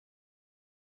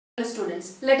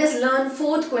Students, let us learn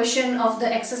fourth question of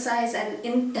the exercise, and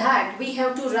in that we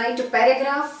have to write a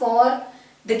paragraph for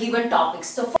the given topics.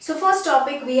 So first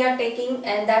topic we are taking,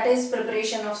 and that is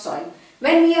preparation of soil.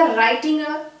 When we are writing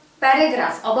a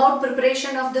paragraph about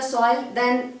preparation of the soil,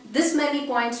 then this many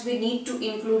points we need to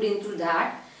include into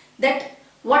that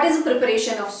what is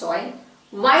preparation of soil,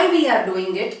 why we are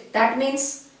doing it, that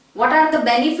means what are the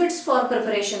benefits for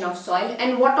preparation of soil,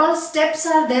 and what all steps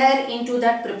are there into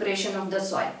that preparation of the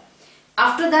soil.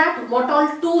 After that, what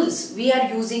all tools we are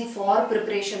using for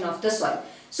preparation of the soil.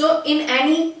 So in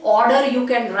any order you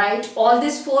can write all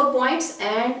these 4 points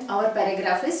and our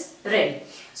paragraph is ready.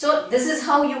 So this is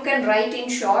how you can write in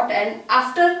short, and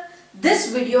after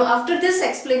this video, after this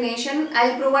explanation,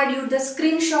 I'll provide you the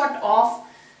screenshot of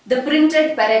the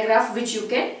printed paragraph which you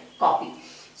can copy.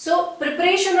 So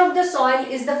preparation of the soil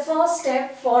is the first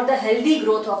step for the healthy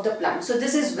growth of the plant. So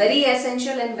this is very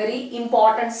essential and very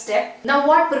important step. Now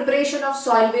what preparation of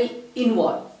soil will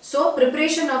involve? So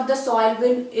preparation of the soil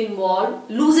will involve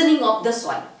loosening of the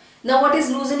soil. Now what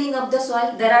is loosening of the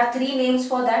soil? There are 3 names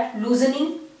for that: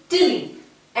 loosening, tilling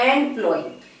and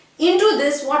plowing. Into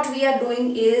this what we are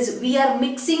doing is we are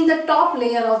mixing the top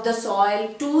layer of the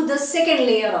soil to the second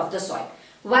layer of the soil.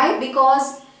 Why?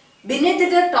 Because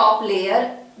beneath the top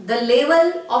layer, the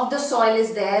level of the soil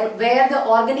is there where the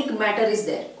organic matter is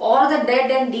there, or the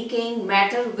dead and decaying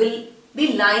matter will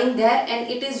be lying there, and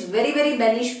it is very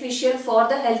beneficial for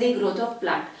the healthy growth of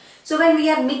plant. So when we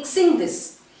are mixing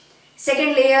this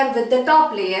second layer with the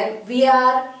top layer, we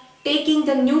are taking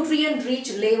the nutrient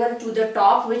rich level to the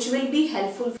top, which will be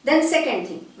helpful. Then second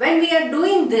thing, when we are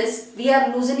doing this, we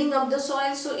are loosening up the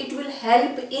soil, so it will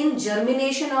help in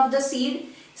germination of the seed.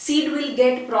 Seed will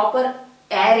get proper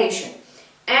aeration,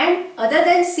 and other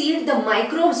than seed, the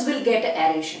microbes will get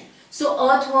aeration. So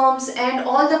earthworms and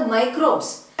all the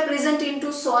microbes present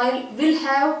into soil will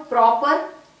have proper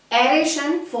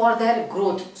aeration for their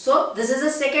growth. So this is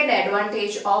the second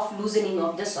advantage of loosening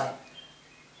of the soil.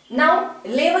 Now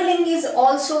leveling is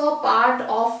also a part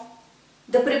of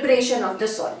the preparation of the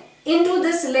soil. Into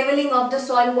this leveling of the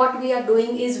soil, what we are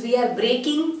doing is we are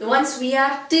breaking, once we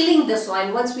are tilling the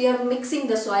soil, once we are mixing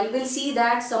the soil, we'll see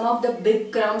that some of the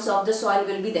big crumbs of the soil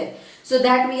will be there. So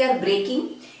that we are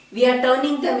breaking, we are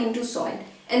turning them into soil,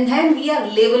 and then we are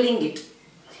leveling it.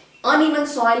 Uneven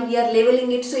soil, we are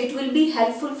leveling it, so it will be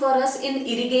helpful for us in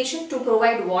irrigation to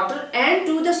provide water and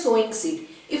to the sowing seed.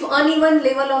 If uneven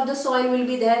level of the soil will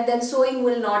be there, then sowing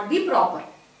will not be proper.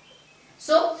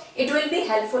 So it will be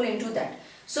helpful into that.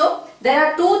 So there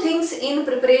are 2 things in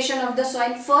preparation of the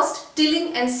soil: first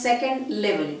tilling and second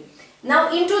leveling.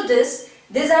 Now into this,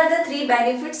 these are the 3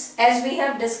 benefits as we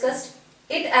have discussed.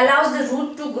 It allows the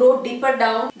root to grow deeper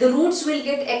down. The roots will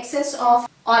get access of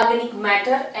organic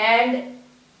matter, and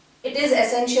it is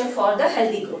essential for the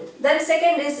healthy growth. Then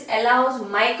second is allows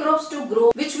microbes to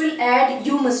grow, which will add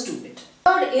humus to it.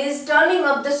 Third is turning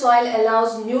up the soil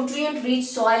allows nutrient rich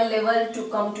soil level to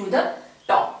come to the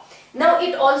top. Now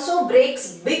it also breaks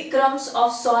big crumbs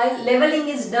of soil. Leveling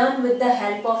is done with the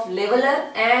help of leveler,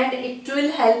 and it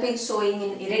will help in sowing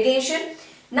in irrigation.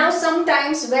 Now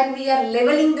sometimes when we are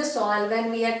leveling the soil, when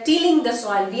we are tilling the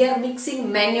soil, we are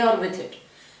mixing manure with it.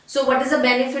 So what is the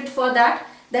benefit for that?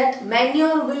 That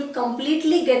manure will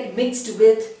completely get mixed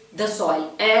with the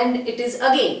soil, and it is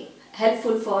again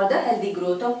helpful for the healthy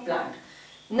growth of plant.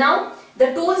 Now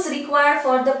the tools required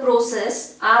for the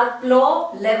process are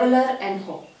plow, leveler and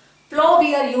hoe. Plow,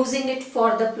 we are using it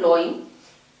for the plowing.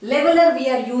 Leveler we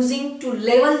are using to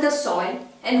level the soil,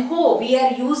 and hoe we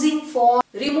are using for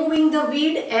removing the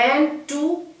weed and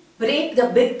to break the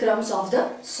big crumbs of the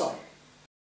soil.